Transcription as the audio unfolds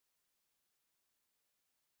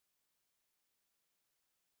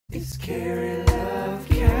It's Carrie Love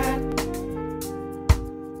Cat.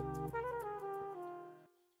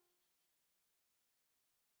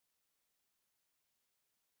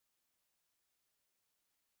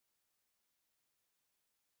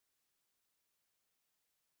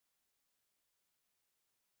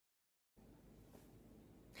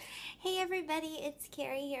 Hey everybody, it's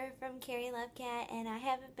Carrie here from Carrie Love Cat, and I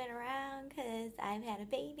haven't been around because I've had a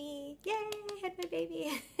baby. Yay, I had my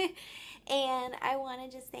baby. And I want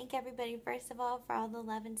to just thank everybody, first of all, for all the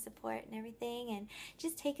love and support and everything, and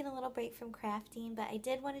just taking a little break from crafting. But I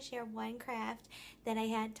did want to share one craft that I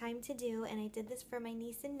had time to do, and I did this for my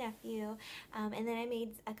niece and nephew. And then I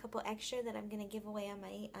made a couple extra that I'm going to give away on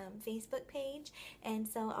my Facebook page. And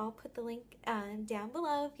so I'll put the link down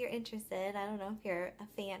below if you're interested. I don't know if you're a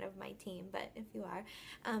fan of my team, but if you are.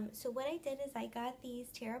 So what I did is I got these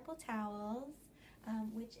terrible towels,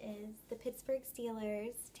 which is the Pittsburgh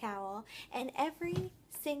Steelers towel, and every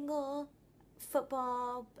single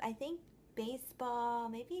football, I think baseball,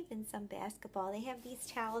 maybe even some basketball, they have these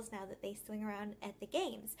towels now that they swing around at the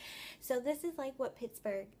games. So this is like what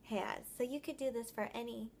Pittsburgh has. So you could do this for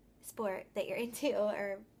any sport that you're into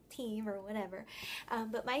or team or whatever.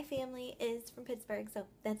 But my family is from Pittsburgh, so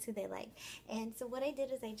that's who they like. And so what I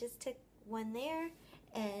did is I just took one there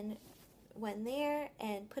and one there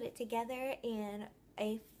and put it together, and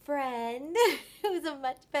a friend who's a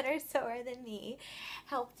much better sewer than me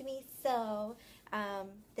helped me sew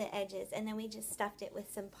the edges, and then we just stuffed it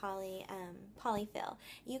with some polyfill.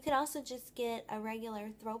 You could also just get a regular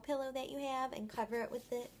throw pillow that you have and cover it with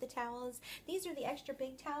the towels. These are the extra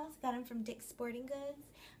big towels, got them from Dick's Sporting Goods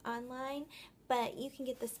online, but you can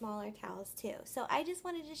get the smaller towels too. So I just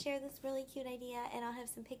wanted to share this really cute idea, and I'll have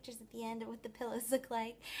some pictures at the end of what the pillows look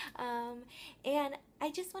like. And I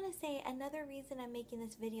just want to say another reason I'm making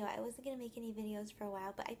this video. I wasn't going to make any videos for a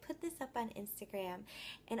while, but I put this up on Instagram,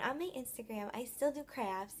 and on my Instagram I still do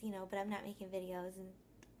crafts, you know, but I'm not making videos and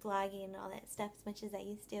vlogging and all that stuff as much as I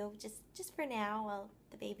used to, just for now while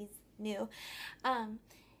the baby's new.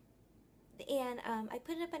 I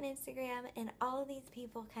put it up on Instagram, and all of these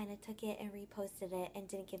people kind of took it and reposted it and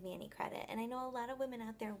didn't give me any credit. And I know a lot of women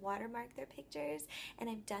out there watermark their pictures, and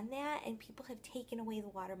I've done that, and people have taken away the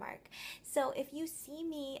watermark. So if you see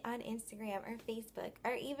me on Instagram or Facebook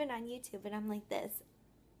or even on YouTube and I'm like this,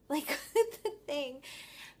 like the thing,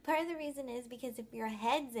 part of the reason is because if your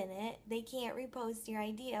head's in it, they can't repost your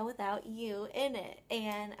idea without you in it.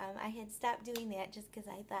 And I had stopped doing that just because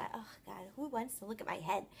I thought, oh God, who wants to look at my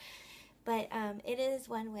head? But it is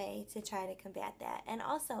one way to try to combat that. And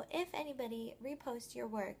also, if anybody reposts your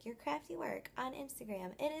work, your crafty work, on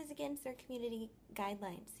Instagram, it is against their community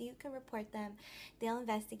guidelines. So you can report them, they'll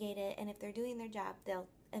investigate it, and if they're doing their job, they'll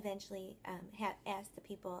eventually ask the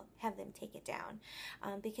people, have them take it down.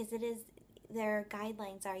 Because it is, their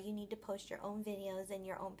guidelines are you need to post your own videos and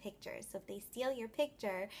your own pictures. So if they steal your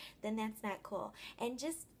picture, then that's not cool. And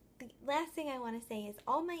just the last thing I want to say is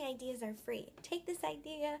all my ideas are free. Take this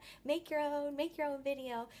idea, make your own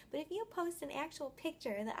video. But if you post an actual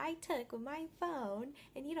picture that I took with my phone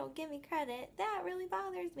and you don't give me credit, that really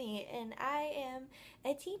bothers me. And I am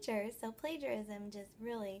a teacher, so plagiarism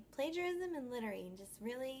and littering, just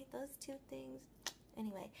really, those two things.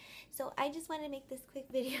 Anyway, so I just wanted to make this quick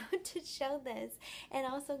video to show this, and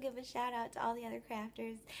also give a shout out to all the other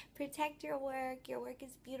crafters. Protect your work. Your work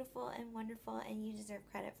is beautiful and wonderful, and you deserve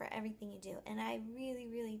credit for everything you do. And I really,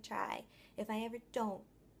 really try. If I ever don't,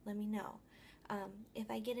 let me know. If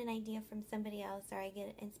I get an idea from somebody else or I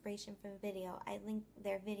get inspiration from a video, I link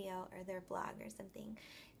their video or their blog or something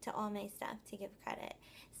to all my stuff to give credit.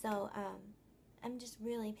 So, I'm just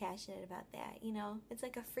really passionate about that, you know. It's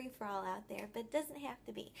like a free-for-all out there, but it doesn't have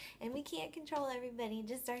to be. And we can't control everybody,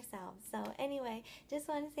 just ourselves. So anyway, just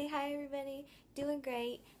want to say hi, everybody. Doing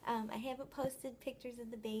great. I haven't posted pictures of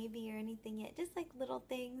the baby or anything yet, just like little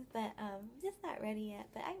things, but just not ready yet,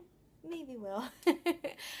 but I maybe will.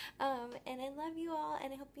 And I love you all,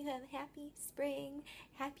 and I hope you have a happy spring,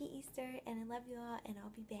 happy Easter, and I love you all, and I'll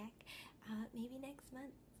be back maybe next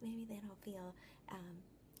month. Maybe then I'll feel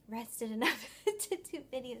rested enough to do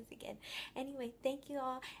videos again. Anyway, thank you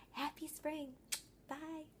all. Happy spring.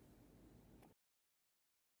 Bye.